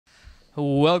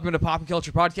Welcome to Pop and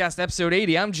Culture Podcast, episode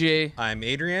 80. I'm Jay. I'm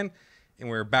Adrian, and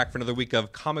we're back for another week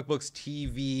of comic books,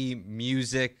 TV,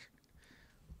 music.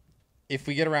 If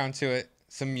we get around to it,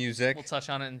 some music. We'll touch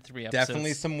on it in 3 episodes.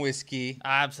 Definitely some whiskey.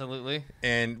 Absolutely.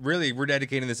 And really, we're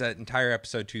dedicating this entire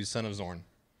episode to Son of Zorn.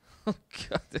 Oh,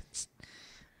 God.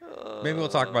 Maybe we'll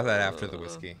talk about that after the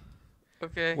whiskey.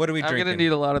 Okay. What are we drinking? I'm going to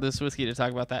need a lot of this whiskey to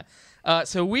talk about that.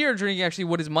 So we are drinking actually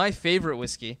what is my favorite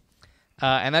whiskey,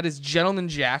 and that is Gentleman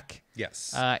Jack.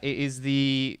 Yes. It is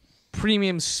the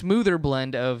premium smoother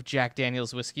blend of Jack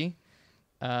Daniel's whiskey.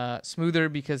 Smoother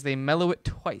because they mellow it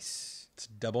twice. It's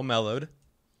double mellowed.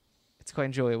 It's quite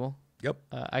enjoyable. Yep.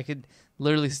 I could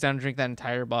literally sit down and drink that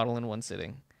entire bottle in one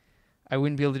sitting. I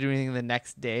wouldn't be able to do anything the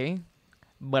next day,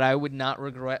 but I would not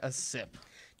regret a sip.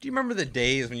 Do you remember the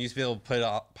days when you used to be able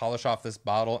to polish off this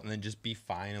bottle and then just be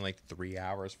fine in like 3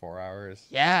 hours, 4 hours?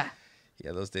 Yeah.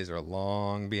 Yeah, those days are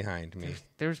long behind me.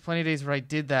 There was plenty of days where I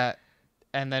did that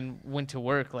and then went to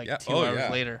work like 2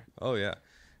 hours later. Oh, yeah.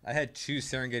 I had 2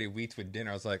 Serengeti wheats with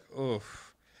dinner. I was like,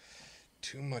 oof,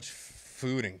 too much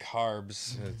food and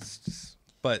carbs. It's just...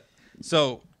 But,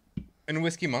 so, in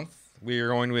Whiskey Month, we are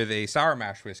going with a sour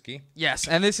mash whiskey. Yes,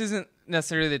 and this isn't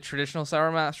necessarily the traditional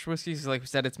sour mash whiskey, because like we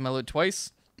said, it's mellowed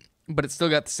twice, but it's still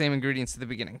got the same ingredients at the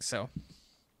beginning, so.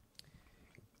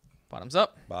 Bottoms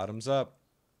up. Bottoms up.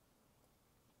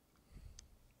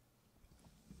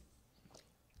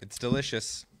 It's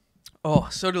delicious. Oh,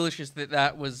 so delicious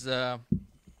that was, I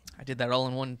did that all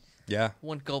in one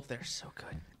gulp there. So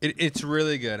good. It's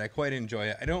really good. I quite enjoy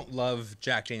it. I don't love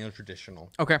Jack Daniel's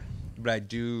traditional. Okay. But I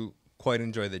do quite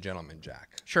enjoy the Gentleman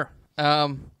Jack. Sure.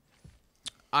 I'm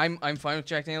fine with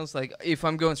Jack Daniel's. Like, if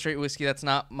I'm going straight whiskey, that's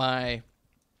not my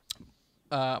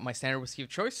my standard whiskey of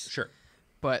choice. Sure.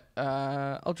 But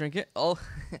I'll drink it.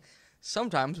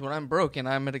 Sometimes when I'm broke and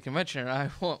I'm at a convention and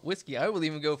I want whiskey, I will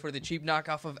even go for the cheap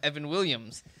knockoff of Evan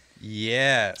Williams.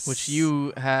 Yes. Which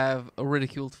you have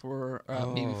ridiculed for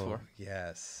me before.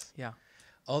 Yes. Yeah.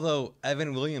 Although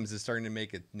Evan Williams is starting to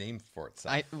make a name for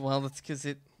itself. Well, that's because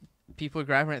people are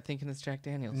grabbing it thinking it's Jack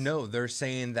Daniel's. No, they're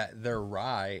saying that their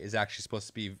rye is actually supposed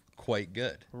to be quite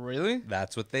good. Really?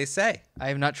 That's what they say. I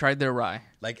have not tried their rye.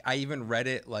 Like, I even read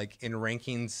it, like, in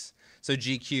rankings. So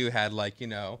GQ had, like,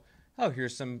 oh,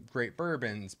 here's some great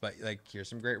bourbons, but, like, here's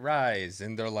some great ryes.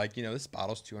 And they're like, this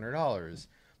bottle's $200.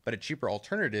 But a cheaper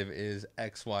alternative is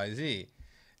XYZ.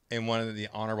 And one of the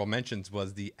honorable mentions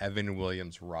was the Evan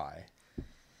Williams rye.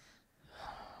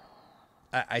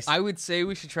 I would say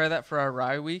we should try that for our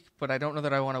rye week, but I don't know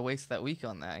that I want to waste that week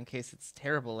on that in case it's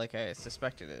terrible like I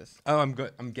suspect it is. Oh,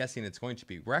 I'm guessing it's going to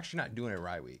be. We're actually not doing a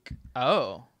rye week.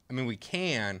 Oh. I mean, we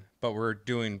can, but we're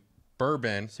doing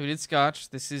bourbon. So we did Scotch.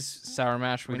 This is sour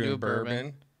mash. We're doing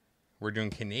bourbon. We're doing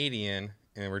Canadian,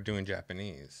 and we're doing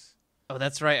Japanese. Oh,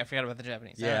 that's right. I forgot about the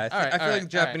Japanese. Yeah, I feel like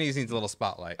Japanese needs a little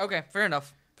spotlight. Okay, fair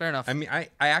enough. I mean, I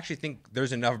actually think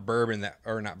there's enough bourbon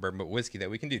not bourbon, but whiskey that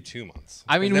we can do 2 months.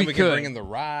 I mean, and then we can could bring in the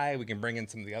rye. We can bring in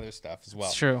some of the other stuff as well.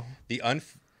 It's true. The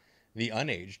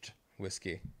unaged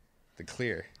whiskey, the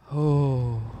clear.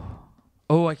 Oh,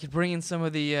 I could bring in some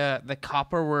of the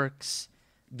Copperworks.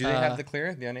 Do they have the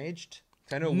clear, the unaged?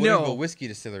 I know Woodinville Whiskey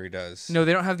Distillery does. No,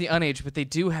 they don't have the unaged, but they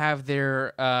do have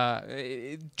their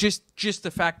just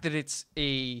the fact that it's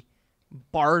a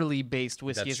barley-based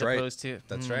whiskey That's as right. opposed to.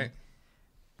 That's right.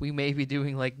 We may be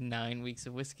doing like 9 weeks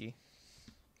of whiskey.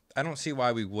 I don't see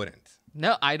why we wouldn't.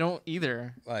 No, I don't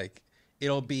either. Like,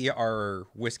 it'll be our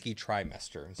whiskey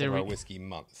trimester instead of our whiskey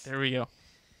month. There we go.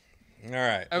 All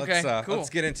right. Okay, cool.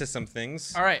 Let's get into some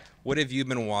things. All right. What have you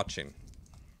been watching?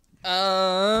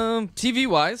 TV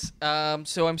wise,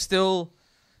 so I'm still,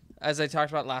 as I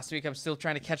talked about last week, I'm still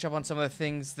trying to catch up on some of the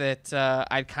things that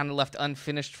I'd kind of left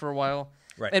unfinished for a while.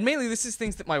 Right. And mainly this is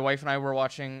things that my wife and I were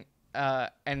watching,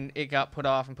 and it got put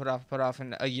off,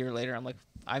 and a year later I'm like,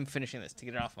 I'm finishing this to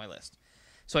get it off my list.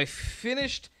 So I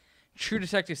finished True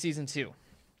Detective Season 2.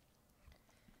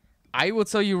 I will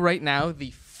tell you right now,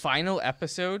 the final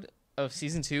episode of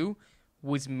Season 2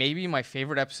 was maybe my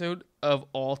favorite episode of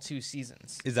all 2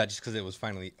 seasons. Is that just because it was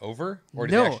finally over? Or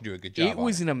did they actually do a good job? It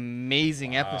was an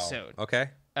amazing episode. Okay.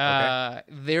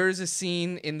 There's a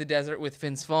scene in the desert with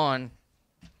Vince Vaughn.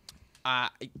 I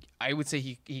would say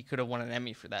he could have won an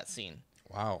Emmy for that scene.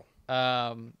 Wow.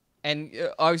 And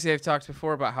obviously I've talked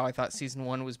before about how I thought Season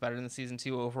 1 was better than Season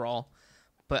 2 overall.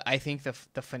 But I think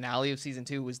the finale of Season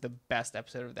 2 was the best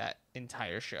episode of that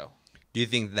entire show. Do you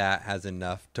think that has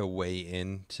enough to weigh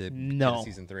in to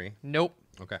Season 3? Nope.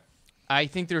 Okay. I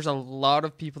think there's a lot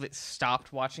of people that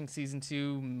stopped watching Season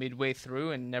 2 midway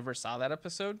through and never saw that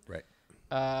episode. Right.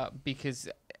 Because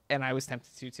and I was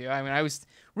tempted to too. I mean, I was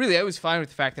fine with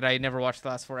the fact that I had never watched the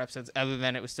last 4 episodes, other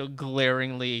than it was still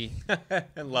glaringly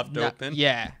left open.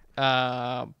 Yeah,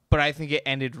 but I think it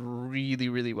ended really,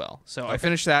 really well. So I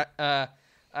finished that.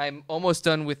 I'm almost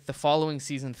done with the following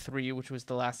season 3, which was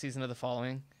the last season of the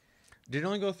following. Did it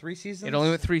only go 3 seasons? It only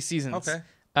went 3 seasons. Okay.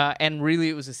 And really,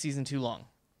 it was a season too long.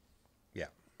 Yeah.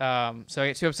 So I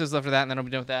got 2 episodes left of that, and then I'll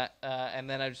be done with that. And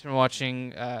then I've just been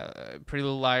watching Pretty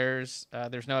Little Liars.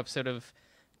 There's no episode of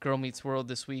Girl Meets World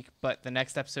this week, but the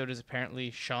next episode is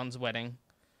apparently Sean's wedding.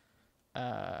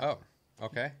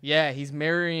 Okay. Yeah, he's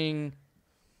marrying.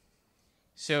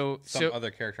 Some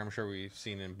other character I'm sure we've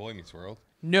seen in Boy Meets World.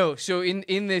 No, so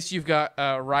in this you've got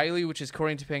Riley, which is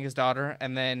Corey and Topanga's daughter,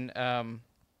 and then I'm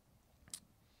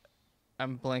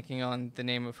blanking on the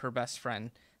name of her best friend,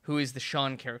 who is the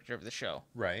Sean character of the show.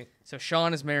 Right. So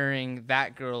Sean is marrying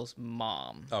that girl's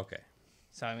mom. Okay.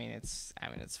 So I mean it's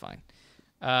fine.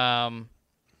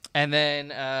 And then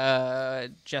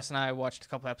Jess and I watched a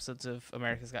couple episodes of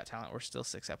America's Got Talent. We're still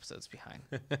 6 episodes behind.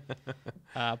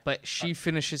 But she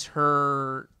finishes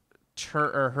her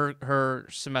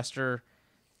semester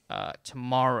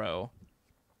tomorrow,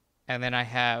 and then I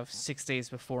have 6 days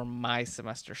before my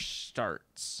semester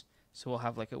starts. So we'll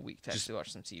have like a week to actually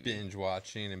watch some TV. Binge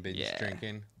watching and binge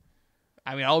drinking.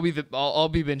 I mean, I'll be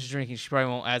binge drinking. She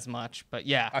probably won't as much, but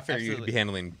yeah. I figure you'd be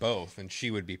handling both, and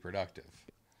she would be productive.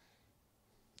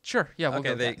 Sure. Yeah. We'll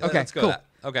go with that. Okay. Let's go cool. with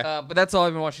that. Okay. But that's all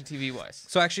I've been watching TV wise.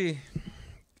 So actually,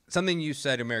 something you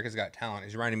said, America's Got Talent,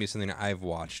 is reminding me of something I've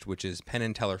watched, which is Penn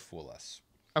and Teller Fool Us.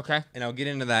 Okay. And I'll get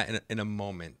into that in a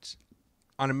moment.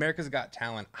 On America's Got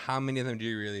Talent, how many of them do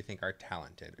you really think are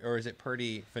talented? Or is it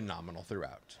pretty phenomenal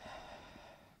throughout?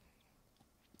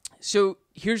 So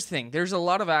here's the thing. There's a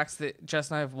lot of acts that Jess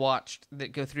and I have watched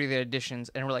that go through the auditions,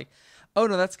 and we're like, oh,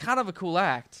 no, that's kind of a cool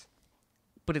act,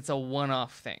 but it's a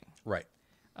one-off thing. Right.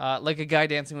 Like a guy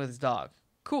dancing with his dog.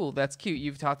 Cool, that's cute.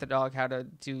 You've taught the dog how to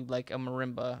do like a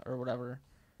marimba or whatever.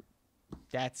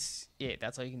 That's it.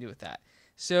 That's all you can do with that.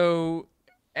 So,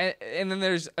 and then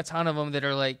there's a ton of them that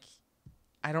are like,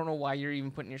 I don't know why you're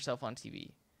even putting yourself on TV.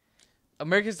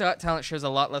 America's Got Talent shows a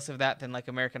lot less of that than like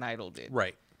American Idol did.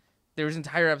 Right. There was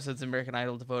entire episodes of American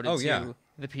Idol devoted to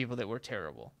the people that were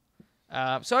terrible.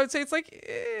 So I would say it's like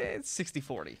it's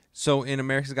 60-40. So in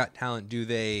America's Got Talent, do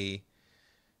they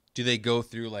go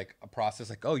through like a process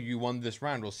like, oh, you won this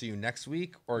round, we'll see you next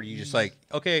week? Or do you just like,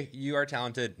 okay, you are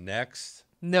talented, next?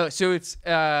 No, so it's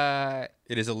it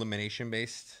is elimination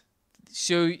based.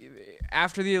 So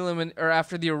after the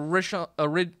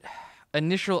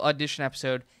initial audition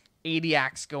episode, 80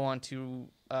 acts go on to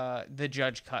the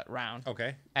judge cut round.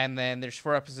 Okay. And then there's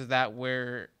 4 episodes of that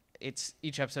where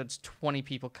each episode's 20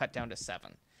 people cut down to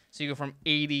 7. So you go from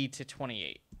 80 to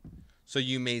 28. So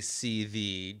you may see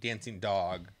the dancing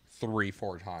dog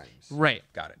 3-4 times. Right.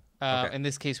 Got it. Okay. In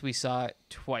this case, we saw it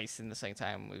twice in the second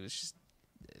time. It was just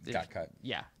got cut.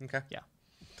 Yeah. Okay. Yeah.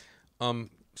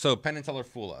 So Penn and Teller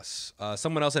Fool Us.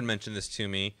 Someone else had mentioned this to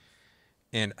me,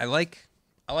 and I like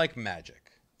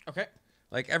magic. Okay.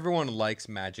 Like everyone likes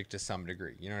magic to some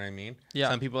degree. You know what I mean? Yeah.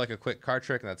 Some people like a quick card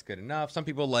trick, and that's good enough. Some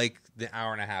people like the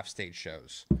 1.5-hour stage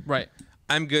shows. Right.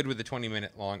 I'm good with the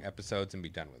 20-minute long episodes and be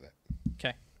done with it.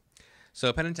 Okay.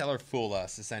 So Penn and Teller Fool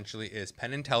Us essentially is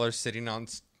Penn and Teller sitting on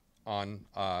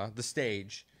the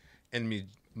stage, and the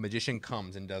magician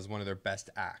comes and does one of their best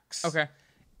acts. Okay.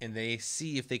 And they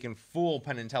see if they can fool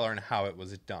Penn and Teller and how it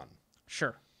was done.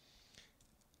 Sure.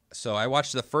 So I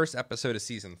watched the first episode of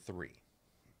season 3.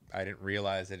 I didn't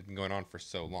realize it had been going on for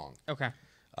so long. Okay.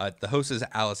 The host is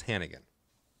Alice Hannigan.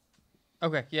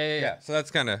 Okay. Yeah. So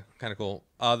that's kind of cool.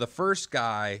 The first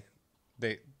guy,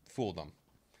 they fooled them.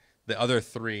 The other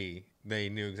 3, they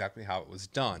knew exactly how it was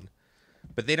done,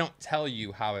 but they don't tell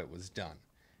you how it was done.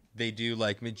 They do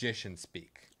like magician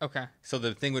speak. Okay. So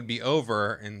the thing would be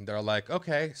over, and they're like,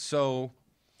 "Okay, so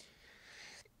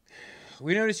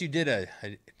we noticed you did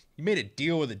you made a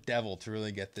deal with the devil to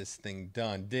really get this thing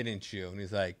done, didn't you?" And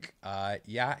he's like,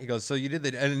 "Yeah." He goes, "So you did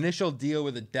an initial deal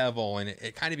with the devil, and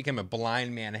it kind of became a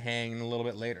blind man hanging a little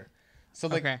bit later." So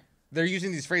like they're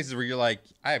using these phrases where you're like,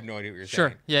 "I have no idea what you're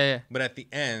saying." Sure. Yeah. But at the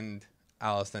end,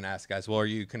 Alice then asks guys, "Well, are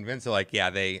you convinced?" They're like,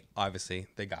 "Yeah, they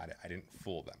got it. I didn't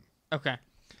fool them." Okay.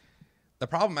 The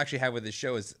problem I actually have with this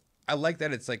show is I like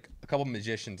that it's like a couple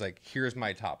magicians like, here's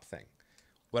my top thing.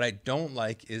 What I don't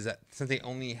like is that since they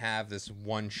only have this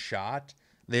one shot,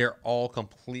 they're all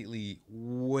completely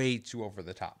way too over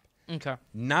the top. Okay.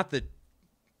 Not the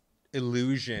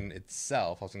illusion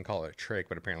itself. I was going to call it a trick,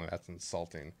 but apparently that's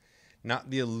insulting.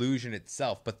 Not the illusion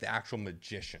itself, but the actual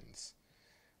magicians.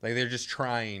 Like they're just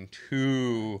trying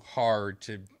too hard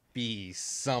to be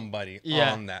somebody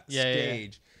on that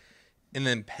stage. And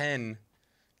then Penn,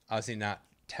 obviously not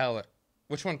tell it.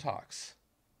 Which one talks?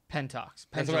 Penn talks.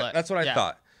 That's what I Yeah.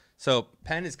 thought. So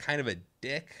Penn is kind of a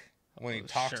dick when he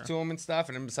talks Sure. to him and stuff,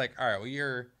 and I'm just like, all right, well,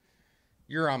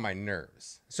 you're on my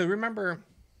nerves. So remember,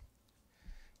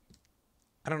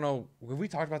 I don't know, have we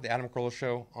talked about the Adam Carolla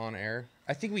show on air?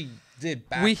 I think we did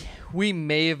back. We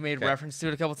may have made reference to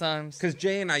it a couple times. Because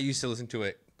Jay and I used to listen to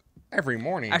it every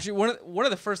morning. Actually, one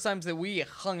of the first times that we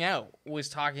hung out was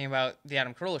talking about the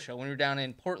Adam Carolla show when we were down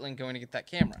in Portland going to get that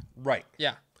camera. Right.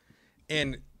 Yeah.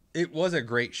 And it was a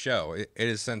great show. It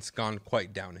has since gone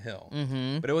quite downhill.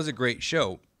 Mm-hmm. But it was a great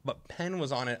show. But Penn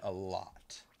was on it a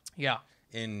lot. Yeah.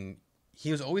 And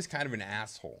he was always kind of an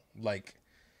asshole. Like,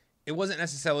 it wasn't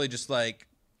necessarily just like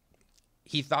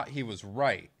he thought he was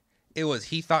right. It was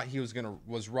he thought he was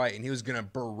right, and he was gonna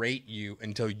berate you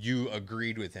until you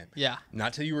agreed with him. Yeah.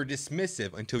 Not till you were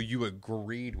dismissive, until you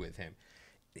agreed with him.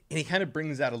 And he kind of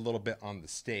brings that a little bit on the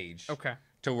stage. Okay.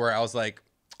 To where I was like,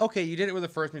 okay, you did it with the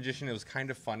first magician. It was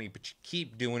kind of funny, but you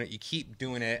keep doing it. You keep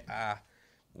doing it.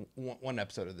 One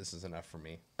episode of this is enough for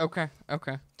me. Okay.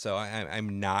 So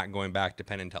I'm not going back to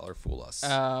Penn and Teller Fool Us.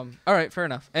 All right, fair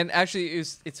enough. And actually,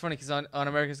 it's funny because on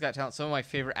America's Got Talent, some of my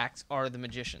favorite acts are the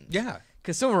magicians. Yeah.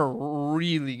 Because some are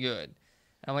really good.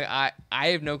 I'm like, I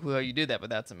have no clue how you did that, but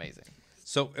that's amazing.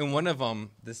 So in one of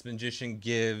them, this magician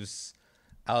gives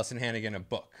Allison Hannigan a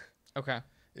book. Okay.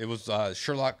 It was The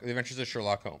Adventures of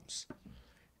Sherlock Holmes.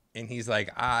 And he's like,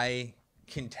 I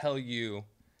can tell you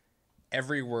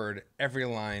every word, every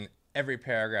line, every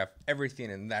paragraph, everything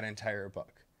in that entire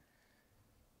book.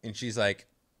 And she's like,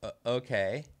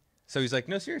 okay. So he's like,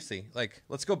 no, seriously, like,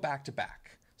 let's go back to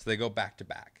back. So they go back to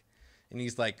back. And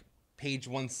he's like, page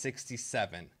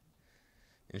 167.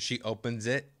 And she opens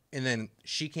it. And then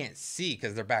she can't see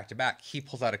because they're back to back. He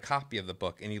pulls out a copy of the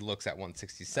book and he looks at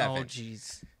 167. Oh,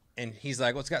 jeez. And he's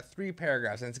like, well, it's got 3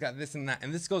 paragraphs and it's got this and that.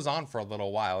 And this goes on for a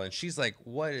little while. And she's like,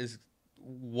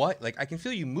 what? Like, I can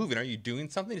feel you moving. Are you doing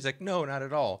something? He's like, no, not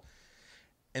at all.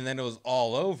 And then it was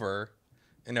all over.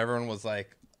 And everyone was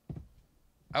like,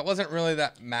 I wasn't really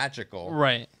that magical.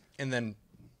 Right. And then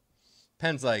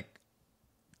Penn's like,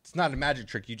 it's not a magic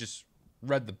trick. You just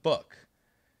read the book.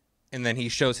 And then he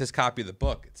shows his copy of the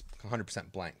book. It's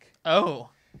 100% blank. Oh.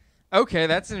 Okay,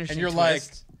 that's an interesting And you're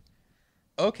twist.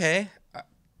 like, okay.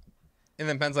 And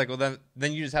then Penn's like, well,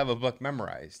 then you just have a book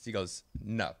memorized. He goes,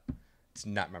 no, it's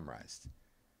not memorized.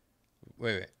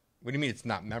 Wait. What do you mean it's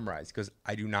not memorized? Because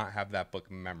I do not have that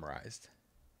book memorized.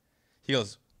 He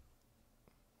goes,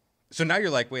 so now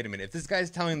you're like, wait a minute. If this guy's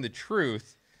telling the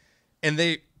truth, and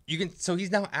so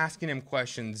he's now asking him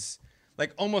questions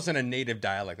like almost in a native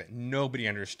dialect that nobody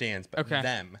understands but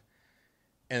them.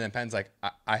 And then Penn's like,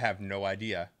 I have no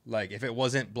idea. Like, if it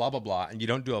wasn't blah, blah, blah, and you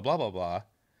don't do a blah, blah, blah,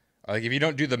 or like if you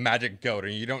don't do the magic goat, or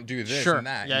you don't do this and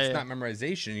that, and it's not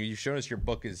memorization, you showed us your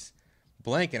book is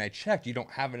blank, and I checked, you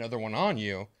don't have another one on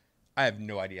you. I have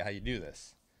no idea how you do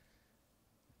this.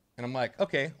 And I'm like,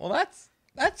 okay, well,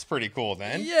 that's pretty cool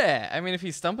then. Yeah, I mean, if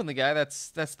he's stumping the guy,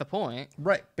 that's the point.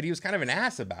 Right, but he was kind of an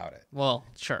ass about it. Well,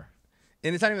 sure.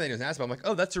 And it's not even that he was an ass about it. I'm like,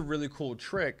 oh, that's a really cool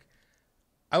trick.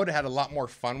 I would have had a lot more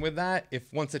fun with that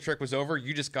if once the trick was over,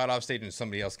 you just got off stage and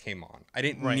somebody else came on. I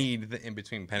didn't need the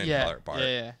in-between Penn and Teller part.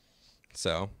 Yeah.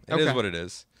 So it is what it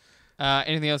is.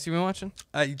 Anything else you've been watching?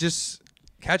 Just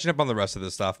catching up on the rest of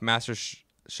this stuff.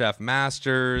 Chef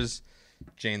Masters,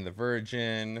 Jane the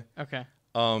Virgin. Okay.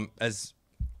 As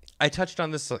I touched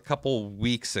on this a couple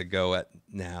weeks ago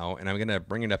now, and I'm going to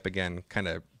bring it up again kind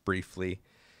of briefly.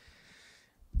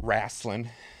 Wrestling.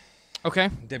 Okay.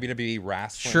 WWE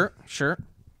wrestling. Sure.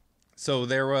 So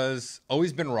there was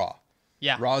always been Raw.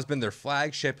 Yeah. Raw has been their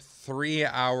flagship 3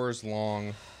 hours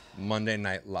long Monday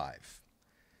Night Live.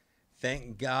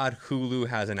 Thank God Hulu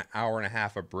has an hour and a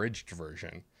half abridged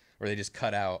version where they just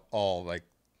cut out all like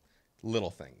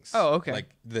little things. Oh, okay. Like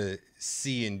the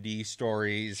C&D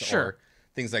stories or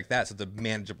things like that. So it's a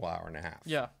manageable hour and a half.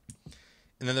 Yeah.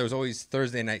 And then there was always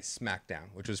Thursday Night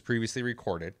SmackDown, which was previously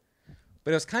recorded.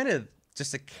 But it was kind of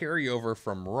just a carryover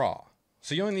from Raw.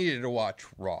 So you only needed to watch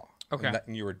Raw. Okay.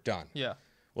 And you were done. Yeah.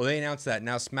 Well, they announced that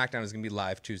now SmackDown is going to be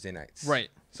live Tuesday nights. Right.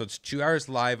 So it's 2 hours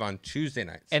live on Tuesday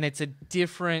nights. And it's a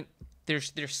different.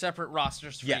 There's separate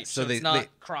rosters for each. So it's not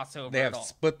crossover They have at all.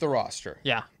 split the roster.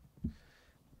 Yeah.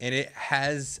 And it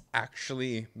has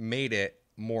actually made it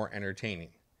more entertaining.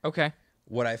 Okay.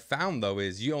 What I found, though,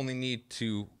 is you only need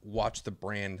to watch the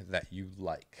brand that you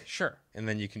like. Sure. And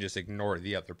then you can just ignore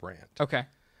the other brand. Okay.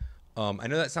 I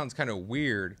know that sounds kind of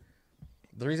weird.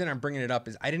 The reason I'm bringing it up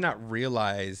is I did not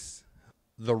realize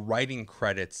the writing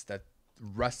credits that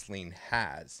wrestling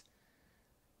has.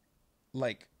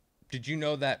 Like, did you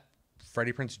know that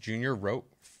Freddie Prinze Jr. wrote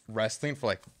wrestling for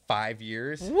like 5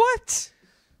 years. What?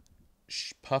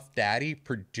 Puff Daddy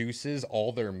produces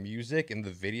all their music in the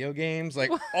video games, like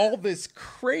all this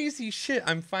crazy shit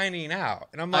I'm finding out,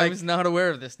 and I'm like, I was not aware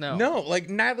of this. No, like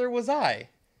neither was I.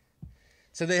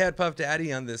 So they had Puff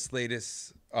Daddy on this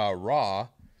latest Raw, and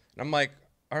I'm like,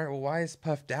 all right, well, why is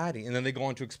Puff Daddy? And then they go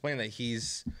on to explain that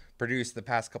he's produced the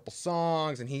past couple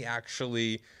songs, and he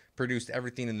actually produced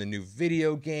everything in the new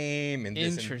video game, and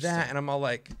this and that, and I'm all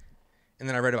like. And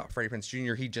then I read about Freddie Prinze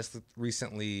Jr. He just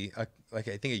recently, like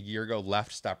I think a year ago,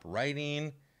 stopped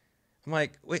writing. I'm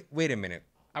like, wait a minute.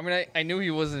 I mean, I knew he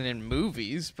wasn't in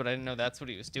movies, but I didn't know that's what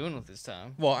he was doing with his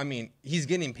time. Well, I mean, he's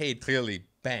getting paid clearly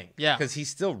bank. Yeah. Because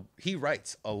he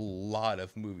writes a lot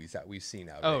of movies that we've seen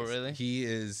nowadays. Oh, really?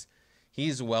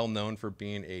 He's well known for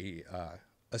being a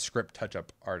script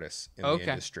touch-up artist in the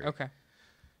industry. Okay.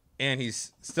 And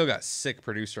he's still got sick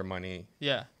producer money.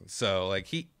 Yeah. So like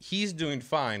he's doing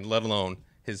fine, let alone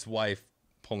his wife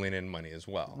pulling in money as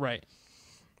well. Right.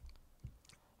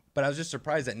 But I was just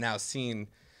surprised that now seeing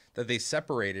that they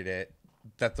separated it,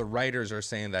 that the writers are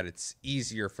saying that it's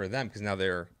easier for them because now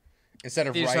they're instead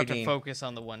of they just writing have to focus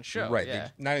on the one show. Right. Yeah.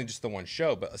 Not even just the one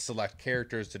show, but select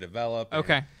characters to develop.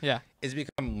 Okay. Yeah. It's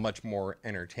become much more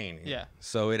entertaining. Yeah.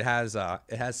 So it has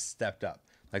stepped up.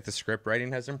 Like the script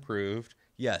writing has improved.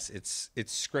 Yes, it's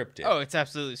scripted. Oh, it's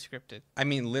absolutely scripted. I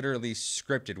mean, literally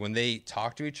scripted. When they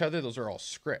talk to each other, those are all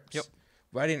scripts. Yep.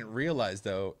 What I didn't realize,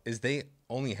 though, is they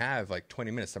only have like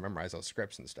 20 minutes to memorize those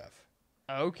scripts and stuff.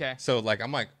 Okay. So, like,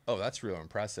 I'm like, oh, that's real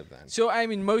impressive then. So, I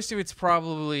mean, most of it's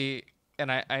probably,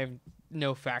 and I have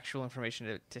no factual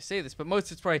information to say this, but most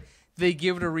of it's probably they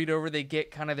give it a read over, they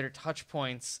get kind of their touch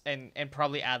points and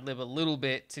probably ad-lib a little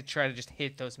bit to try to just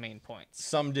hit those main points.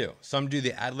 Some do. Some do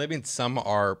the ad-libbing. Some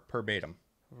are verbatim.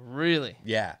 Really?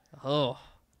 Yeah. Oh,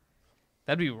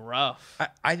 that'd be rough.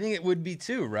 I think it would be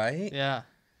too, right? Yeah.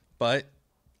 But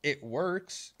it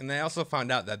works. And they also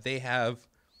found out that they have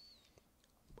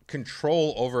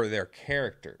control over their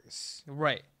characters.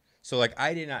 Right. So, like,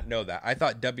 I did not know that. I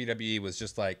thought WWE was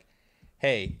just like,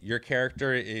 hey, your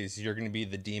character you're going to be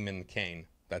the Demon Kane.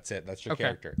 That's it. That's your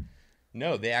character.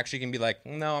 No, they actually can be like,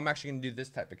 no, I'm actually going to do this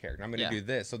type of character. I'm going to do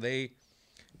this. So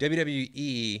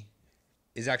WWE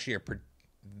is actually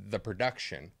the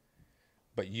production,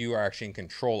 but you are actually in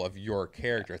control of your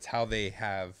character. It's how they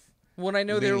have Well, I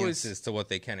know there was as to what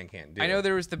they can and can't do. I know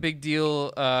there was the big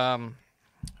deal.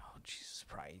 Jesus,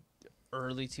 probably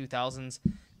early 2000s.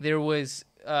 There was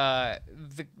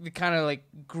the kind of like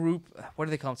group. What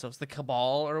do they call themselves? The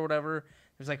Cabal or whatever.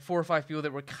 There's like 4 or 5 people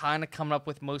that were kind of coming up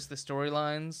with most of the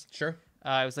storylines. Sure.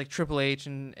 It was like Triple H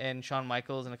and Shawn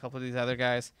Michaels and a couple of these other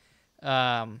guys.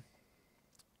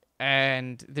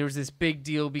 And there was this big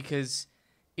deal because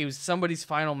it was somebody's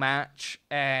final match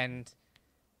and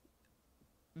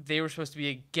they were supposed to be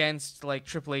against like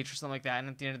Triple H or something like that. And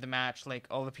at the end of the match, like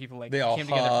all the people like they all came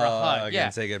together for a hug.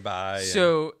 And say goodbye.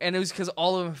 So, and it was because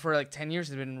all of them for like 10 years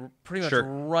had been pretty much Sure.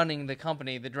 running the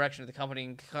company, the direction of the company,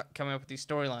 and coming up with these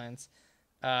storylines.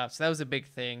 So that was a big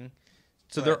thing.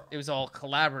 So it was all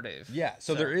collaborative. Yeah.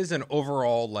 So there is an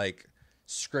overall like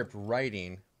script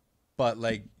writing, but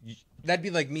like that'd be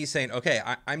like me saying, okay,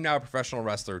 I'm now a professional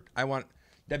wrestler. I want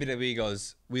WWE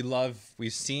goes,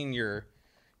 we've seen your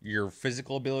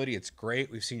physical ability. It's great.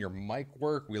 We've seen your mic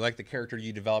work. We like the character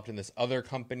you developed in this other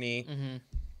company. Mm-hmm.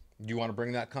 Do you want to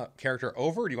bring that character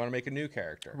over or do you want to make a new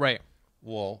character? Right.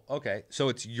 Well, okay. So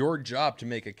it's your job to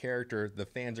make a character the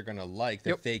fans are going to like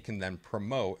that they can then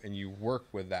promote and you work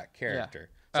with that character.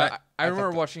 Yeah. So I remember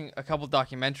watching a couple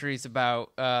documentaries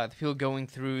about the people going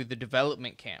through the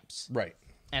development camps. Right.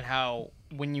 And how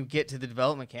when you get to the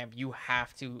development camp, you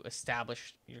have to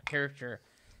establish your character.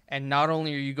 And not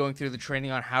only are you going through the training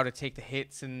on how to take the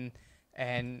hits and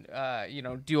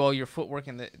do all your footwork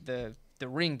in the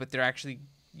ring, but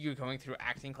you're going through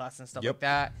acting class and stuff like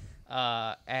that.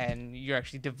 And you're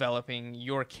actually developing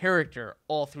your character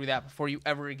all through that before you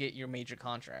ever get your major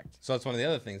contract. So that's one of the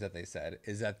other things that they said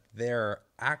is that their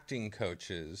acting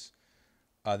coaches,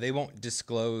 they won't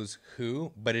disclose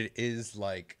who, but it is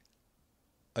like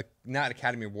not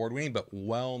Academy Award winning, but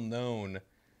well-known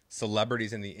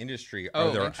celebrities in the industry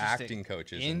are their acting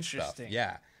coaches and stuff.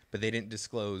 Yeah, but they didn't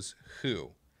disclose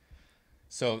who.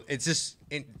 So it's just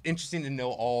interesting to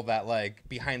know all that like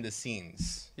behind the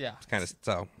scenes. Yeah. Kind of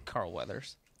so. Carl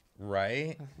Weathers.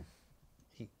 Right?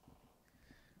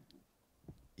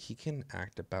 He can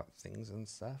act about things and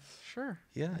stuff. Sure.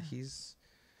 Yeah, he's...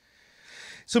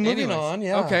 So moving on,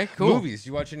 yeah. Okay, cool. Movies.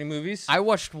 You watch any movies? I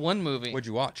watched one movie. What'd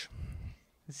you watch?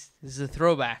 This is a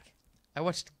throwback. I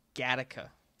watched Gattaca.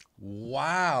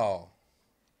 Wow.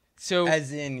 So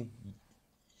as in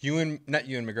not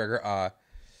Ewan McGregor,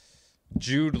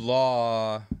 Jude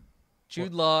Law,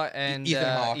 and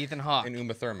Ethan Hawke. and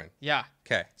Uma Thurman. Yeah.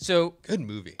 Okay. So Good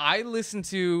movie. I listened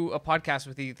to a podcast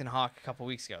with Ethan Hawke a couple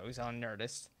weeks ago. He was on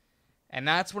Nerdist. And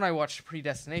that's when I watched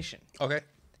Predestination. Okay.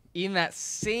 In that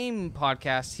same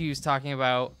podcast, he was talking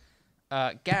about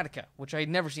Gattaca, which I had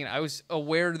never seen. I was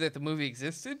aware that the movie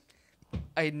existed.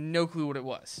 I had no clue what it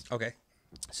was. Okay.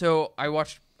 So I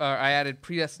added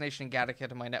Predestination and Gattaca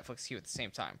to my Netflix queue at the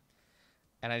same time.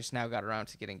 And I just now got around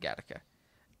to getting Gattaca.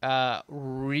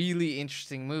 Really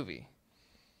interesting movie.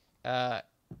 I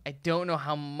don't know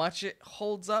how much it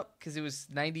holds up because it was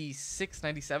 96,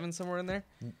 97, somewhere in there.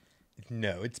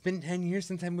 No, it's been 10 years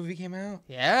since that movie came out.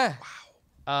 Yeah.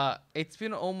 Wow. It's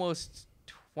been almost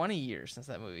 20 years since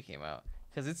that movie came out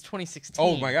because it's 2016.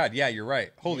 Oh my God. Yeah, you're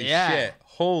right. Holy shit.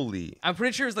 Holy. I'm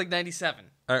pretty sure it's like 97.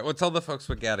 All right. Well, tell the folks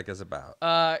what Gattaca's about.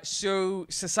 So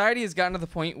society has gotten to the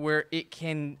point where it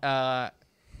can, and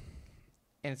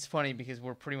it's funny because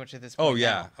we're pretty much at this point.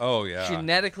 Oh, yeah.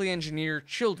 Genetically engineer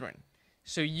children.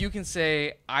 So you can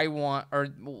say, I want, or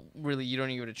well, really, you don't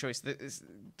even get a choice.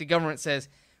 The government says,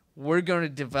 we're going to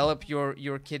develop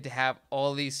your kid to have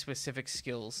all these specific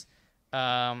skills.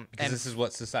 Because this is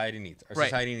what society needs. Our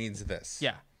society needs this.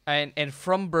 Yeah. And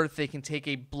from birth, they can take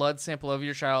a blood sample of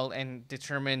your child and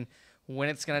determine when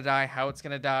it's going to die, how it's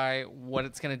going to die, what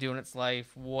it's going to do in its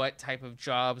life, what type of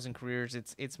jobs and careers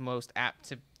it's most apt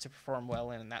to perform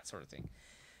well in, and that sort of thing.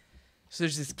 So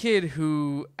there's this kid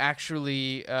who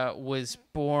actually was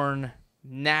born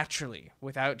naturally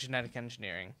without genetic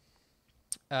engineering.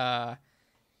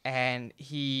 And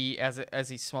he, as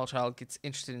a small child, gets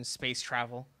interested in space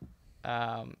travel.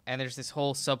 And there's this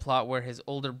whole subplot where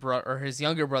his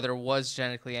younger brother was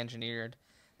genetically engineered,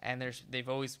 and they've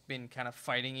always been kind of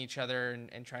fighting each other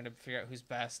and trying to figure out who's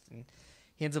best. And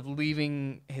he ends up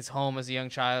leaving his home as a young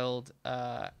child.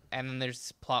 And then there's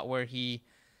this plot where he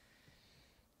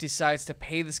decides to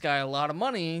pay this guy a lot of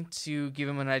money to give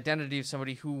him an identity of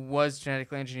somebody who was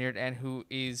genetically engineered and who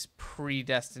is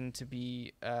predestined to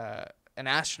be an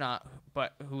astronaut,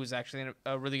 but who was actually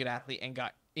a really good athlete and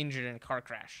got injured in a car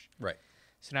crash. Right.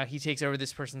 So now he takes over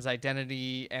this person's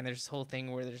identity, and there's this whole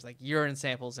thing where there's like urine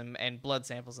samples and blood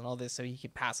samples and all this, so he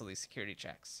can pass all these security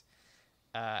checks.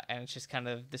 And it's just kind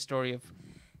of the story of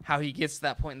how he gets to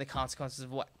that point and the consequences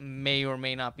of what may or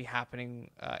may not be happening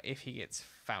if he gets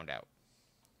found out.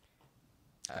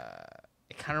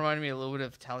 It kind of reminded me a little bit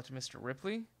of Talented Mr.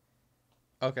 Ripley.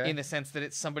 Okay. In the sense that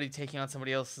it's somebody taking on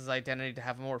somebody else's identity to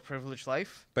have a more privileged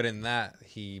life. But in that,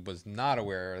 he was not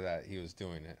aware that he was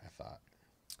doing it, I thought.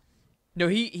 No,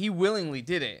 he willingly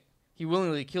did it. He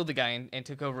willingly killed the guy and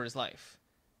took over his life.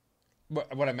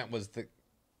 What I meant was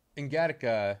in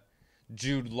Gattaca,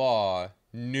 Jude Law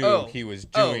knew he was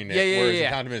doing it. Whereas in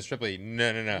Talented Mr. Ripley,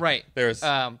 no. Right. There's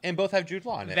and both have Jude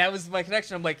Law in it. That was my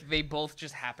connection. I'm like, they both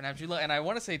just happen to have Jude Law. And I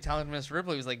want to say Talented Mr.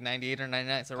 Ripley was like 98 or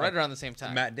 99, so right around the same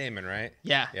time. Matt Damon, right?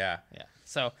 Yeah.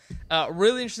 So,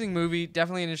 really interesting movie.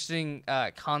 Definitely an interesting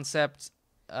concept.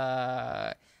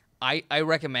 I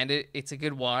recommend it. It's a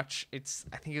good watch. I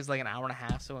think it was like an hour and a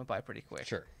half, so it went by pretty quick.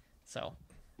 Sure. So,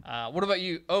 what about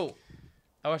you? Oh,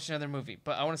 I watched another movie,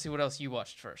 but I want to see what else you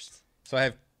watched first. So I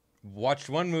have watched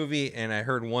one movie, and I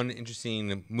heard one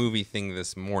interesting movie thing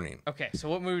this morning. Okay, so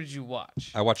what movie did you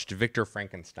watch? I watched Victor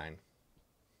Frankenstein.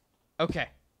 Okay.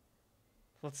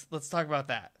 Let's talk about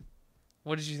that.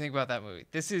 What did you think about that movie?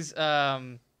 This is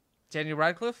Daniel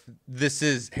Radcliffe? This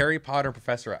is Harry Potter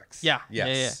Professor X. Yeah.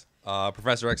 Yes. Yeah.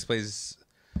 Professor X plays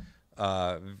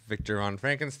Victor von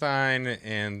Frankenstein,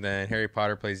 and then Harry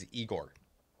Potter plays Igor.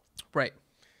 Right.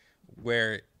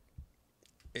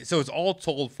 So it's all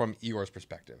told from Igor's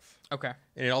perspective. Okay.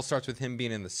 And it all starts with him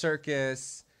being in the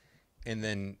circus, and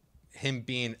then him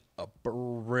being a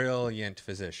brilliant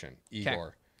physician,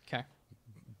 Igor. Okay.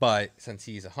 But since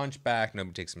he's a hunchback,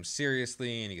 nobody takes him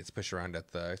seriously, and he gets pushed around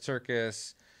at the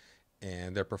circus.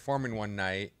 And they're performing one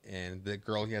night, and the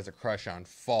girl he has a crush on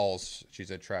falls.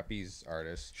 She's a trapeze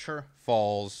artist. Sure.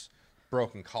 Falls,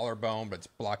 broken collarbone, but it's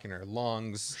blocking her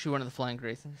lungs. She one of the Flying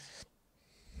Graysons.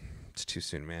 It's too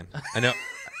soon, man. I know.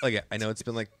 I know it's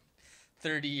been like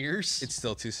 30 years. It's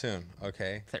still too soon.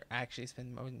 Okay. Actually, it's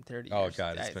been more than 30 years. Oh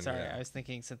God, it's been. Sorry, I was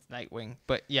thinking since Nightwing,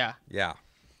 but yeah. Yeah.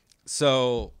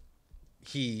 So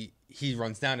he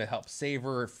runs down to help save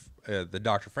her. The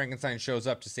Dr. Frankenstein shows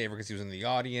up to save her because he was in the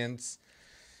audience.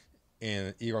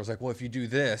 And Igor's like, well, if you do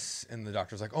this, and the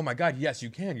doctor's like, oh my God, yes, you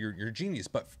can. You're a genius.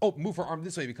 But move her arm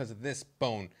this way because of this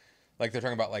bone. Like they're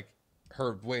talking about like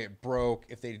her way it broke.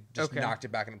 If they just knocked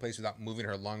it back into place without moving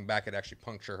her lung back, it'd actually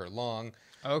puncture her lung.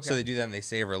 Okay. So they do that and they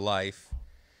save her life.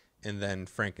 And then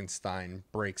Frankenstein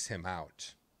breaks him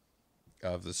out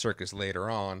of the circus later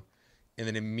on. and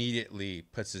then immediately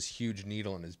puts this huge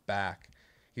needle in his back.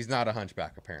 He's not a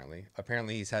hunchback, apparently.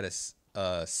 Apparently, he's had a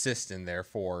cyst in there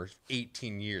for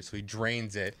 18 years. So he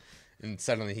drains it, and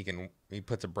suddenly he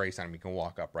puts a brace on him. He can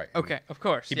walk upright. Okay, of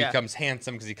course. He becomes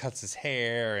handsome because he cuts his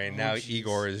hair, and now geez.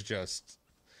 Igor is just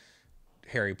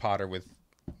Harry Potter with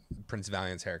Prince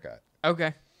Valiant's haircut.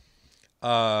 Okay.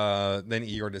 Then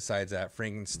Igor decides that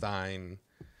Frankenstein.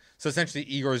 So essentially,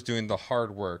 Igor's doing the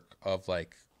hard work of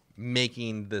like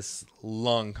making this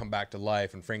lung come back to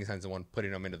life, and Frankenstein's the one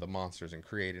putting them into the monsters and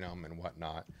creating them and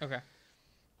whatnot. Okay.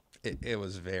 It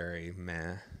was very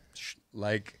meh.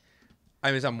 Like,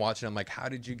 as I'm watching, I'm like, how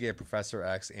did you get Professor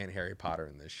X and Harry Potter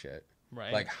in this shit?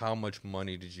 Right. Like, how much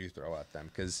money did you throw at them?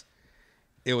 Because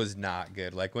it was not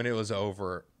good. Like, when it was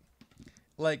over,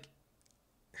 like,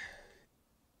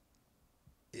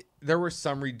 there were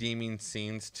some redeeming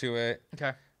scenes to it.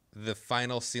 Okay. The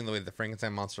final scene, the way the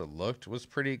Frankenstein monster looked, was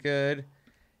pretty good.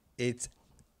 It's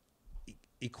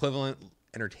equivalent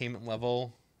entertainment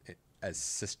level as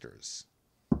Sisters.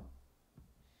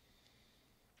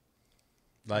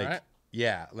 Like, right.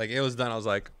 yeah, like it was done. I was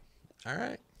like, all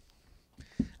right.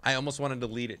 I almost wanted to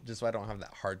delete it just so I don't have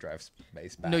that hard drive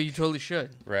space back. No, you totally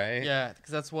should. Right? Yeah,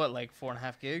 because that's what, like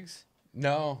 4.5 gigs?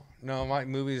 No, my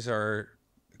movies are,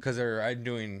 because I'm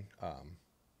doing,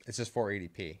 it's just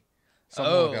 480p. So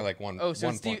I'm looking at like one. Oh, so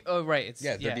one it's point. right. It's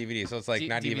Yeah, they're DVD, so it's like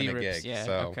not DVD even a rips, gig. yeah,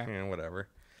 So okay. whatever.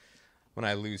 When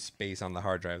I lose space on the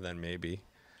hard drive, then maybe.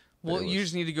 But Well, you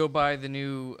just need to go buy the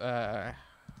new. The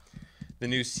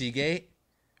new Seagate.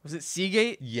 Was it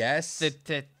Seagate? Yes.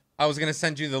 The I was gonna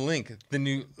send you the link. The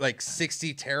new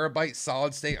 60 terabyte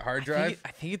solid state hard drive.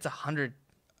 I think it's 100.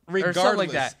 Regardless, something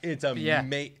like that. It's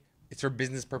it's for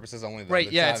business purposes only. Though.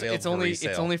 Right. Yeah. not It's available for only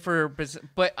resale. for business.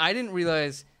 But I didn't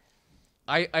realize.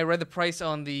 I read the price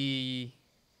on the.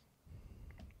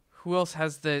 Who else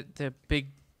has the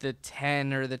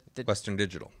 10 or the Western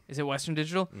Digital. Is it Western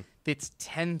Digital? It's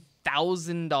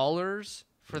 $10,000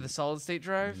 for the solid state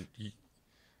drive.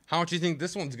 How much do you think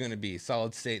this one's going to be?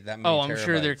 Solid state, that many I'm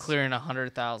sure they're terabytes? clearing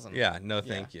 100,000. Yeah, no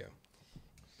thank you.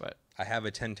 But I have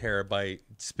a 10 terabyte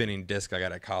spinning disc I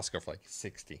got at Costco for like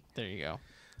 60. there you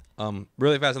go.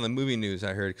 Really fast on the movie news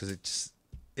I heard, because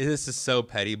this is so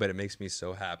petty, but it makes me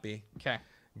so happy. Okay.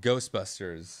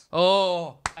 Ghostbusters.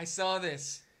 Oh, I saw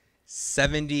this.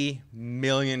 $70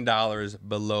 million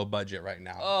below budget right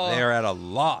now. Oh. They are at a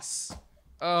loss.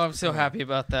 Oh, I'm so happy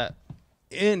about that.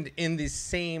 And in the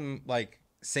same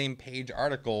page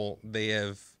article, they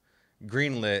have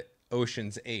greenlit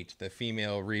Ocean's 8, the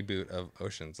female reboot of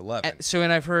Ocean's 11.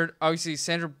 And I've heard, obviously,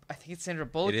 I think it's Sandra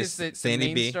Bullock is the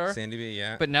main star. Sandy B,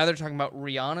 yeah. But now they're talking about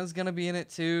Rihanna's going to be in it,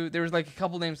 too. There was like a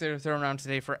couple names they were throwing around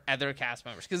today for other cast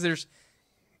members, because there's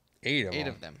 8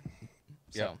 of them.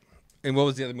 So. Yep. And what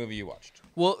was the other movie you watched?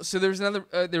 Well, so there's another.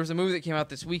 There was a movie that came out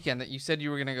this weekend that you said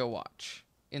you were gonna go watch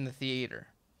in the theater.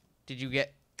 Did you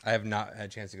get? I have not had a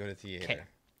chance to go to theater.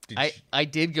 I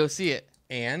did go see it.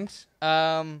 And?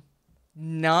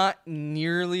 Not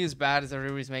nearly as bad as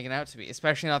everybody's making out to be,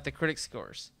 especially not the critic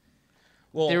scores.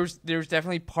 Well, there was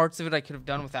definitely parts of it I could have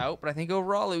done without, but I think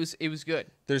overall it was good.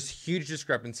 There's huge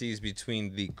discrepancies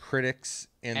between the critics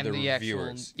and the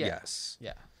reviewers. Actual, Yes.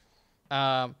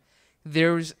 Yeah.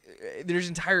 There's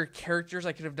entire characters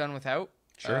I could have done without.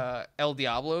 Sure. El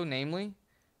Diablo, namely.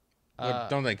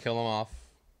 Don't they kill him off?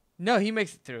 No, he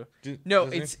makes it through.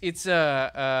 It's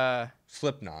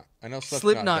Slipknot. I know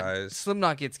Slipknot dies.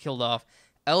 Slipknot gets killed off.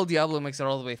 El Diablo makes it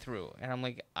all the way through, and I'm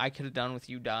like, I could have done with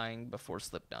you dying before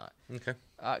Slipknot. Okay.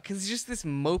 Because he's just this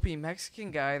mopey Mexican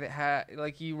guy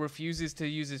that he refuses to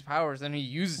use his powers, then he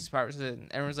uses his powers,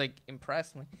 and everyone's like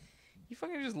impressed. I'm like, you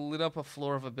fucking just lit up a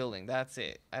floor of a building. That's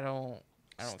it. I don't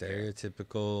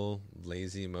Stereotypical,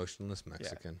 lazy, emotionless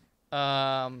Mexican.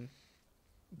 Yeah.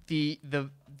 The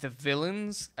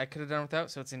villains I could have done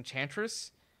without. So it's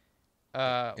Enchantress.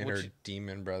 And her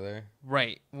demon brother.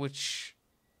 Right, which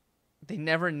they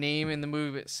never name in the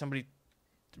movie, but somebody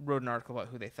wrote an article about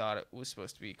who they thought it was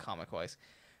supposed to be comic wise.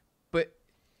 But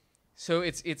so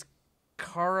it's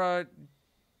Cara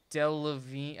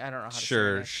Delevingne. I don't know how to say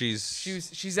her name.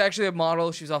 She's actually a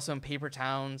model. She was also in Paper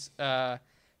Towns.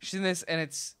 She's in this, and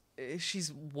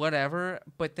she's whatever.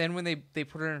 But then when they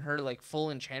put her in her like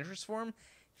full Enchantress form,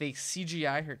 they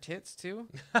CGI her tits too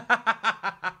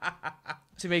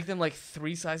to make them like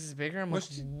 3 sizes bigger. I'm like,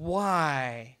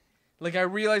 why? Like, I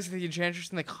realize that the Enchantress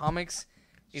in the comics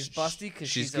is busty because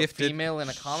she's a female in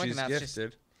a comic, and that's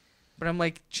gifted. But I'm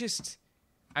like,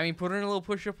 put her in a little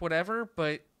push-up, whatever.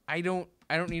 But I don't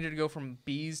need her to go from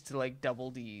B's to like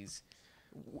double D's.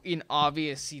 in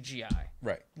obvious CGI.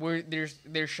 Right. Where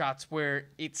there's shots where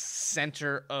it's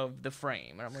center of the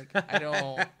frame, and I'm like, I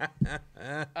don't.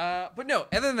 But no,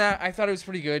 other than that, I thought it was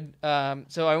pretty good.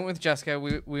 So I went with Jessica.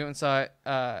 We went and saw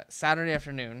it Saturday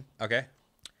afternoon. Okay.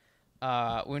 We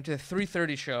went to the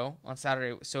 3:30 show on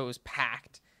Saturday, so it was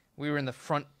packed. We were in the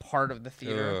front part of the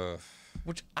theater,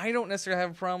 which I don't necessarily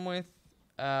have a problem with.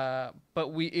 But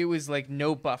it was like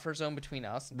no buffer zone between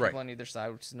us and people on either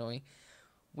side, which is annoying.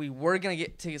 We were going to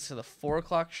get tickets to the 4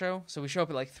 o'clock show, so we show up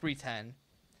at like 3:10.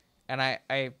 And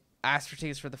I asked for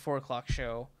tickets for the 4 o'clock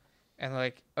show, and they're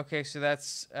like, okay, so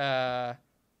that's,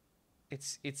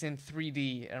 it's in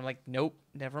 3D. And I'm like, nope,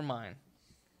 never mind.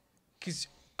 Because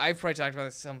I've probably talked about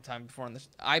this sometime before on this.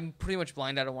 I'm pretty much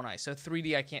blind out of one eye, so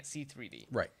 3D, I can't see 3D.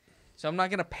 Right. So I'm not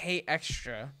going to pay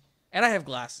extra, and I have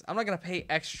glasses. I'm not going to pay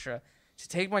extra to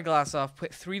take my glass off,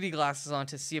 put 3D glasses on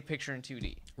to see a picture in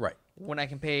 2D. Right. When I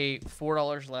can pay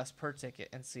 $4 less per ticket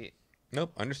and see it.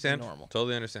 Nope, understand. Normal.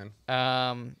 Totally understand.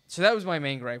 So that was my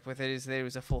main gripe with it, is that it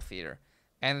was a full theater.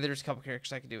 And there's a couple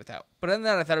characters I could do without. But other than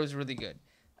that, I thought it was really good.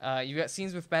 You got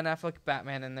scenes with Ben Affleck,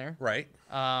 Batman in there. Right.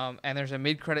 And there's a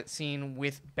mid-credit scene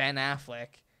with Ben Affleck,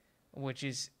 which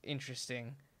is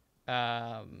interesting.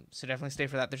 So definitely stay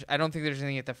for that. I don't think there's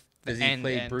anything at the Does he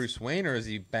play Bruce Wayne or is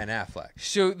he Ben Affleck?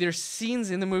 So there's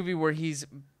scenes in the movie where he's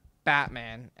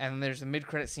Batman, and there's a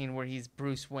mid-credit scene where he's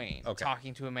Bruce Wayne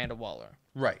talking to Amanda Waller.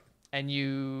 Right. And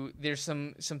there's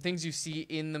some things you see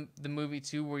in the movie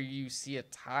too, where you see a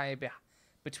tie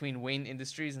between Wayne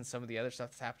Industries and some of the other stuff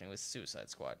that's happening with Suicide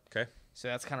Squad. Okay. So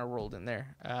that's kind of rolled in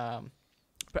there.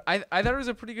 But I thought it was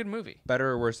a pretty good movie. Better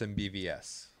or worse than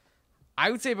BVS? I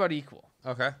would say about equal.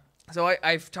 Okay. So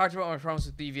I've talked about my problems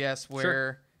with BVS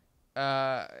where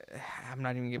I'm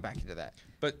not even going to get back into that.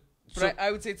 But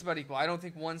I would say it's about equal. I don't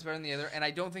think one's better than the other, and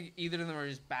I don't think either of them are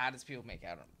as bad as people make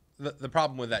out of them. The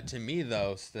problem with that to me,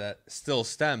 though, is that still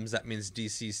stems. That means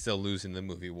DC's still losing the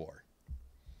movie war.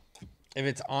 If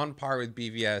it's on par with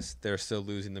BVS, they're still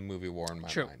losing the movie war in my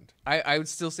mind. I would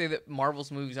still say that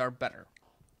Marvel's movies are better.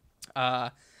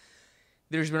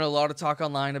 There's been a lot of talk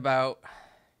online about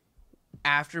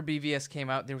after BVS came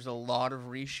out, there was a lot of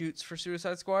reshoots for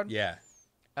Suicide Squad. Yeah.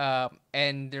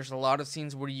 And there's a lot of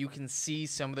scenes where you can see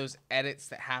some of those edits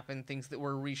that happen, things that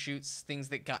were reshoots, things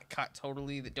that got cut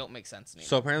totally that don't make sense anymore.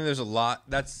 So apparently there's a lot.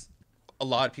 That's a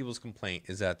lot of people's complaint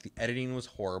is that the editing was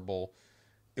horrible.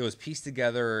 It was pieced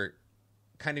together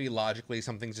kind of illogically.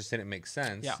 Some things just didn't make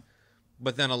sense. Yeah.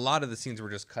 But then a lot of the scenes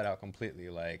were just cut out completely.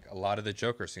 Like a lot of the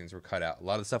Joker scenes were cut out. A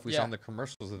lot of the stuff we saw in the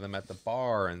commercials of them at the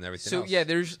bar and everything else. So yeah,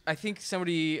 I think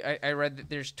I read that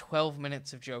there's 12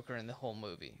 minutes of Joker in the whole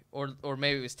movie, or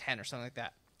maybe it was 10 or something like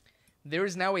that. There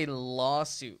is now a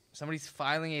lawsuit. Somebody's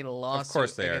filing a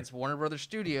lawsuit against Warner Brothers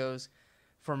Studios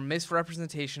for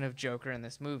misrepresentation of Joker in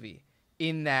this movie,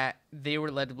 in that they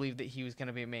were led to believe that he was going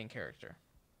to be a main character.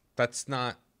 That's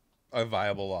not a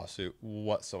viable lawsuit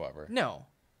whatsoever. No.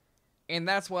 And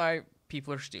that's why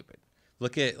people are stupid.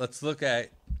 Let's look at,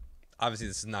 obviously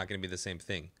this is not going to be the same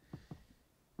thing.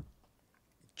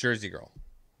 Jersey Girl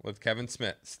with Kevin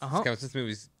Smith. Kevin Smith's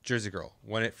movie's Jersey Girl.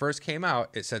 When it first came out,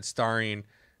 it said starring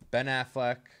Ben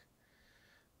Affleck,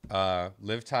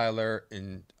 Liv Tyler,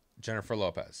 and Jennifer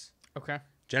Lopez. Okay.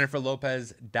 Jennifer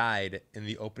Lopez died in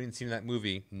the opening scene of that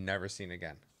movie, never seen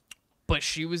again. But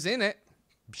she was in it.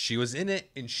 She was in it,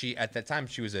 and at that time,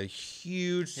 she was a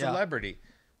huge celebrity. Yeah.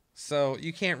 So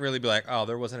you can't really be like, oh,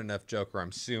 there wasn't enough Joker,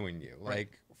 I'm suing you. Right.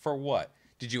 Like, for what?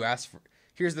 Did you ask for...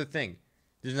 Here's the thing.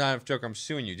 There's not enough Joker, I'm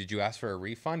suing you. Did you ask for a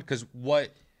refund? Because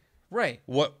what... Right.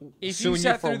 What? If you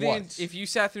sat through if you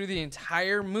sat through the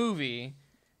entire movie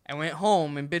and went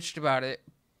home and bitched about it,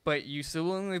 but you still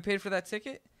willingly paid for that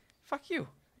ticket, fuck you.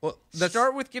 Well,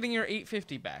 start with getting your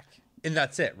 $850 back. And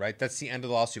that's it, right? That's the end of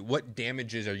the lawsuit. What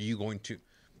damages are you going to...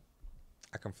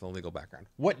 I come from the legal background.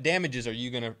 What damages are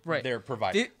you going to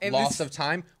provide? Loss of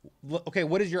time? Okay,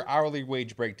 what is your hourly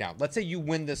wage breakdown? Let's say you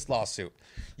win this lawsuit.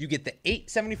 You get the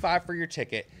 $875 for your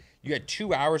ticket. You had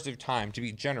 2 hours of time to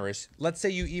be generous. Let's say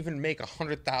you even make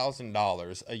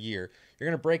 $100,000 a year. You're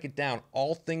going to break it down.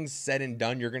 All things said and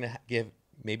done, you're going to give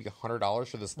maybe $100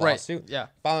 for this lawsuit. Right. Yeah.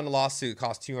 Filing a lawsuit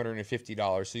costs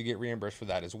 $250, so you get reimbursed for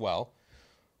that as well.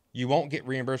 You won't get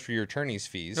reimbursed for your attorney's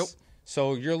fees. Nope.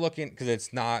 So you're looking, because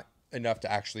it's not enough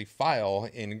to actually file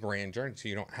in grand jury, so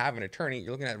you don't have an attorney,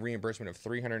 you're looking at reimbursement of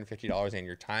 $350 and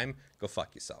your time. Go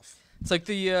fuck yourself. It's like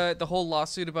the whole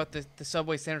lawsuit about the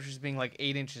Subway sandwiches being like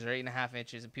 8 inches or 8.5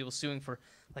 inches, and people suing for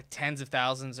like tens of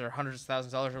thousands or hundreds of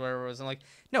thousands of dollars or whatever it was. I'm like,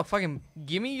 no, fucking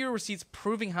give me your receipts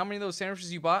proving how many of those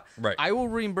sandwiches you bought. Right. I will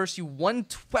reimburse you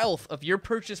 1/12 of your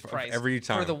purchase price every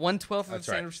time for the 1/12 of the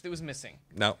sandwich that was missing.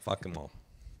 No, fuck them all.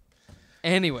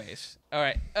 Anyways, all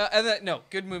right. No,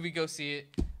 good movie. Go see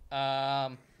it.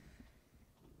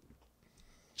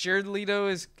 Jared Leto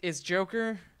is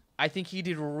Joker. I think he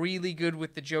did really good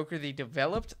with the Joker they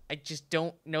developed. I just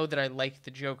don't know that I like the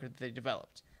Joker that they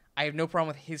developed. I have no problem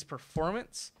with his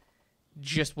performance,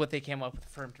 just what they came up with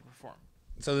for him to perform.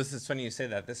 So this is funny you say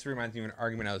that. This reminds me of an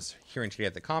argument I was hearing today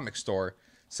at the comic store.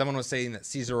 Someone was saying that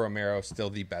Cesar Romero is still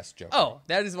the best Joker. Oh,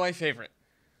 that is my favorite.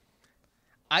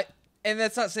 And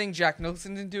that's not saying Jack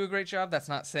Nicholson didn't do a great job. That's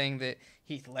not saying that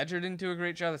Heath Ledger didn't do a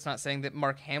great job. That's not saying that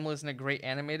Mark Hamill isn't a great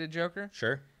animated Joker.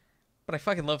 Sure. But I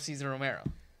fucking love Cesar Romero.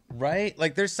 Right?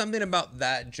 Like, there's something about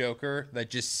that Joker that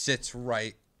just sits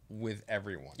right with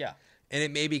everyone. Yeah. And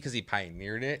it may be because he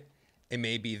pioneered it. It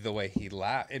may be the way he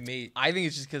laughed. I think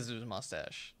it's just because of his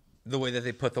mustache. The way that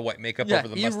they put the white makeup over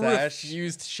the mustache. He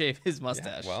refused to shave his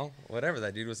mustache. Yeah, well, whatever.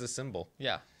 That dude was a symbol.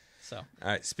 Yeah. So. All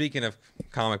right. Speaking of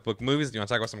comic book movies, do you want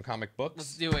to talk about some comic books?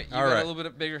 Let's do it. You got a little bit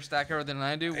of bigger stack over than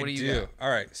I do. What do you got? All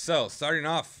right. So, starting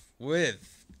off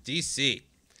with DC,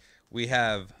 we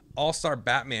have All-Star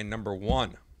Batman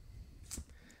 #1.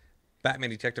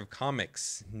 Batman Detective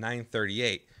Comics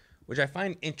 938, which I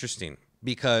find interesting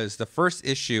because the first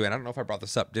issue, and I don't know if I brought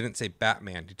this up, didn't say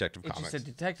Batman Detective Comics. It just said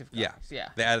Detective Comics. Yeah.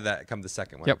 They added that come the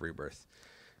second one of Rebirth.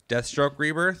 Deathstroke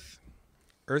Rebirth,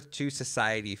 Earth 2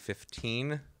 Society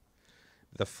 15,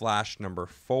 The Flash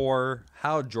 #4,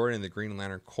 Hal Jordan and the Green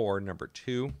Lantern Corps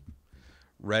 #2,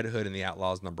 Red Hood and the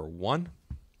Outlaws #1,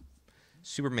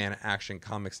 Superman Action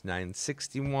Comics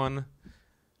 961,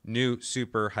 New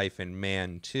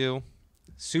Super-Man 2,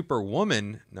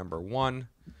 Superwoman #1,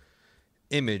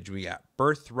 Image, we got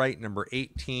Birthright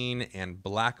 #18, and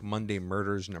Black Monday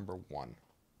Murders #1.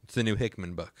 It's the new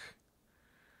Hickman book.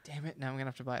 Damn it, now I'm going to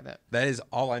have to buy that. That is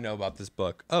all I know about this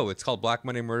book. Oh, it's called Black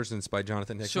Monday Murders and it's by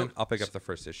Jonathan Hickman. I'll pick up the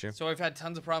first issue. So I've had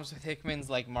tons of problems with Hickman's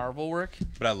like Marvel work.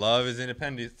 But I love his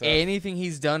independent stuff. Anything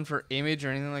he's done for Image or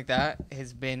anything like that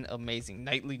has been amazing.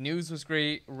 Nightly News was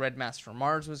great. Red Mask from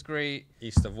Mars was great.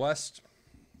 East of West.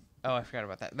 Oh, I forgot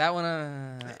about that. That one.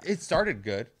 It started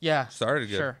good. Yeah. Started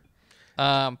good. Sure.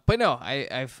 But no,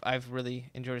 I've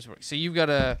really enjoyed his work. So you've got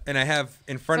and I have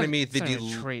in front of me it's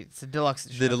a deluxe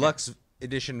edition. The deluxe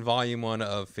edition volume 1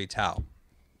 of Fatale.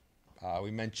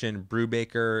 We mentioned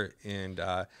Brubaker and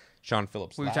Sean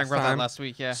Phillips. We were talking about that last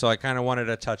week, yeah. So I kind of wanted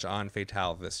to touch on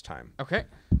Fatale this time. Okay.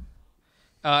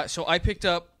 So I picked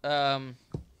up 5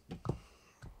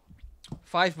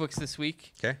 books this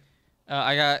week. Okay.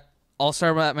 I got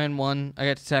All-Star Batman 1. I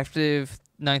got Detective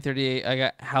 938. I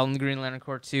got Hal and the Green Lantern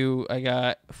Corps 2. I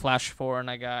got Flash 4. And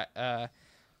I got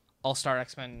All-Star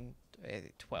X-Men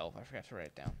 12. I forgot to write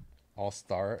it down.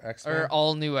 All-Star X-Men? Or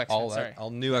All New X-Men, sorry.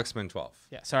 All New X-Men 12.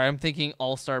 Yeah, sorry. I'm thinking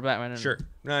All-Star Batman. Sure.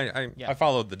 No, I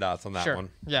followed the dots on that one.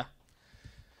 Yeah.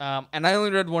 And I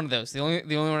only read one of those. The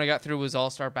only one I got through was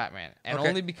All-Star Batman. And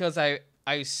only because I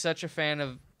was such a fan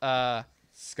of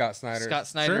Scott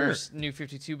Snyder's New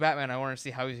 52 Batman. I wanted to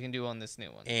see how he's going to do on this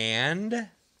new one. And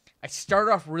I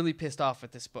started off really pissed off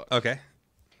with this book. Okay.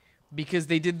 Because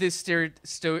they did this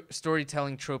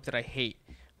storytelling trope that I hate,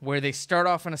 where they start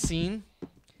off on a scene,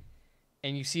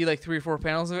 and you see like 3 or 4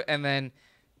 panels of it, and then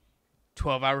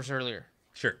 12 hours earlier.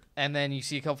 Sure. And then you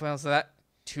see a couple panels of that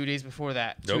 2 days before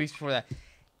that, 2 weeks before that.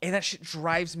 And that shit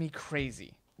drives me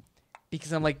crazy.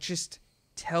 Because I'm like, just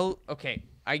tell... Okay,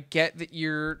 I get that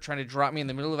you're trying to drop me in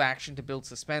the middle of action to build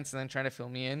suspense and then trying to fill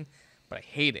me in, but I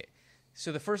hate it.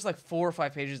 So the first like 4 or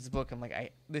 5 pages of the book, I'm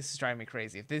like, this is driving me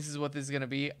crazy. If this is what this is going to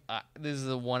be, this is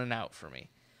a one and out for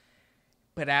me.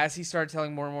 But as he started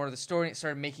telling more and more of the story, it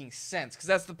started making sense. Because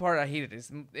that's the part I hated.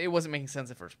 Is it wasn't making sense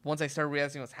at first. Once I started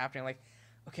realizing what's happening, I'm like,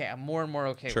 okay, I'm more and more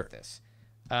okay with this.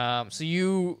 So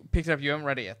you picked it up. You haven't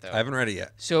read it yet, though. I haven't read it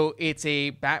yet. So it's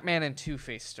a Batman and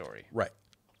Two-Face story. Right.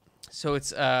 So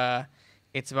it's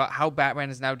about how Batman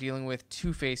is now dealing with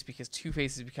Two-Face because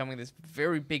Two-Face is becoming this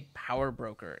very big power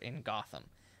broker in Gotham,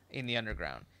 in the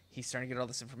underground. He's starting to get all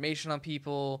this information on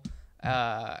people.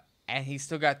 And he's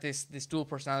still got this dual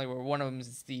personality where one of them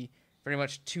is the very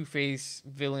much Two-Face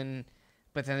villain,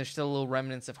 but then there's still little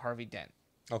remnants of Harvey Dent.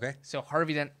 Okay. So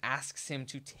Harvey Dent asks Batman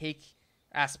to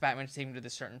take him to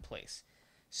this certain place.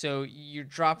 So you're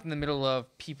dropped in the middle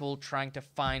of people trying to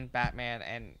find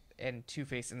Batman and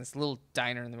Two-Face in this little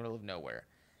diner in the middle of nowhere.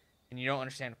 And you don't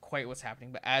understand quite what's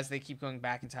happening. But as they keep going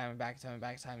back in time and back in time and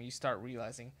back in time, you start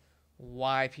realizing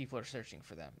why people are searching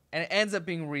for them. And it ends up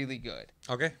being really good.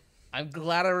 Okay. I'm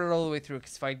glad I read it all the way through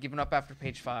because if I'd given up after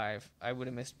page 5, I would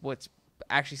have missed what's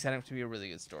actually set up to be a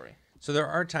really good story. So there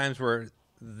are times where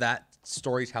that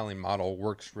storytelling model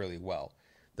works really well.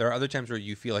 There are other times where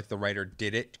you feel like the writer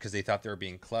did it because they thought they were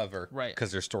being clever, right?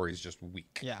 Because their story is just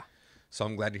weak. Yeah. So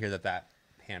I'm glad to hear that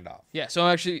hand off. Yeah, so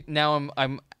actually now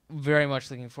I'm very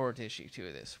much looking forward to issue 2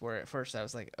 of this. Where at first I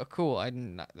was like, oh cool,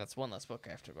 that's one less book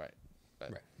I have to write.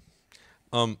 But.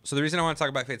 Right. So the reason I want to talk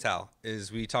about Fatale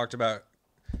is we talked about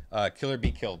Killer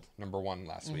Be Killed #1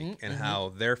 last week and how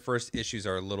their first issues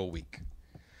are a little weak.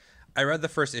 I read the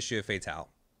first issue of Fatale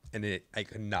and I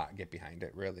could not get behind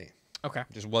it really. Okay.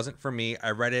 It just wasn't for me.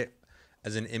 I read it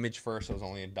as an image first. So it was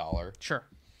only $1. Sure.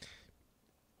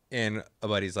 And a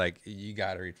buddy's like, you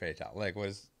got to read Fatale. Like,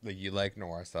 you like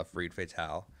noir stuff, read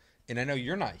Fatale. And I know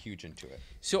you're not huge into it.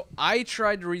 So I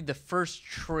tried to read the first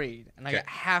trade, and I got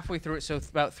halfway through it, so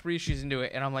about 3 issues into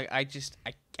it, and I'm like, I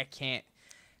can't.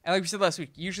 And like we said last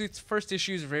week, usually it's first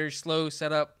issues are very slow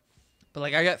setup, but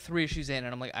like I got 3 issues in,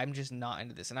 and I'm like, I'm just not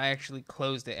into this, and I actually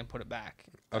closed it and put it back.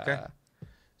 Okay.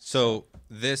 So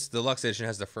this deluxe edition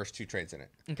has the first 2 trades in it.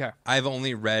 Okay. I've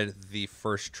only read the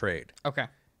first trade. Okay.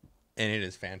 And it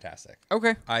is fantastic.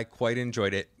 Okay. I quite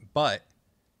enjoyed it, but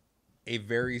a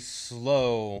very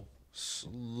slow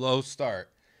start.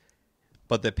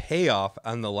 But the payoff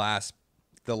on the last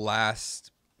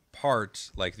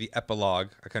part, like the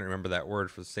epilogue, I couldn't remember that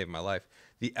word for the sake of my life.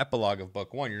 The epilogue of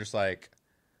book 1, you're just like,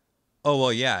 oh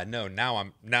well, yeah, no, now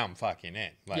I'm fucking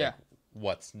in. Like,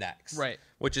 what's next? Right.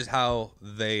 Which is how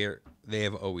they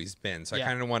have always been. So I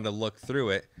kind of wanted to look through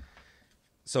it.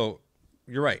 So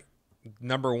you're right.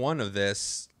 #1 of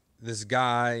this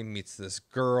guy meets this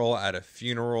girl at a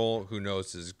funeral who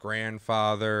knows his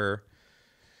grandfather,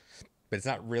 but it's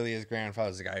not really his grandfather.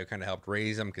 It's the guy who kind of helped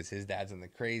raise him because his dad's in the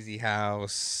crazy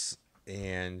house,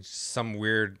 and some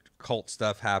weird cult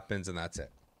stuff happens, and that's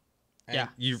it. And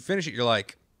you finish it, you're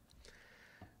like,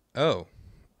 oh,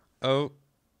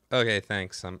 okay,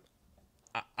 thanks.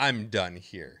 I'm done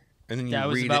here. And then you that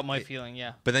was read about it, my feeling,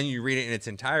 yeah. But then you read it in its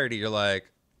entirety, you're like,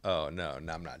 oh no, I'm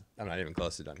not even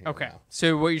close to done here. Okay. Now.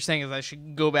 So what you're saying is I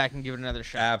should go back and give it another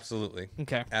shot. Absolutely.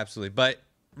 Okay. Absolutely. But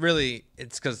really,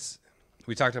 it's because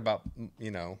we talked about,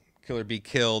 Killer Be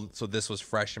Killed, so this was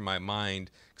fresh in my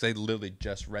mind because I literally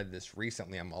just read this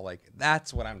recently. I'm all like,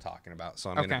 that's what I'm talking about. So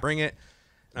I'm going to bring it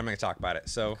and I'm going to talk about it.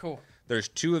 So cool. There's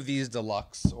 2 of these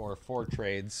deluxe or 4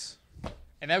 trades.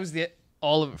 And that was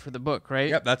all of it for the book, right?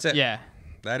 Yep, that's it. Yeah.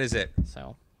 That is it.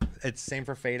 So it's same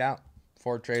for Fade Out.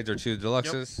 4 trades or 2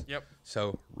 deluxes. Yep.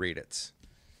 So read it.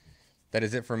 That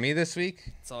is it for me this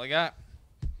week. That's all I got.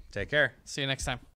 Take care. See you next time.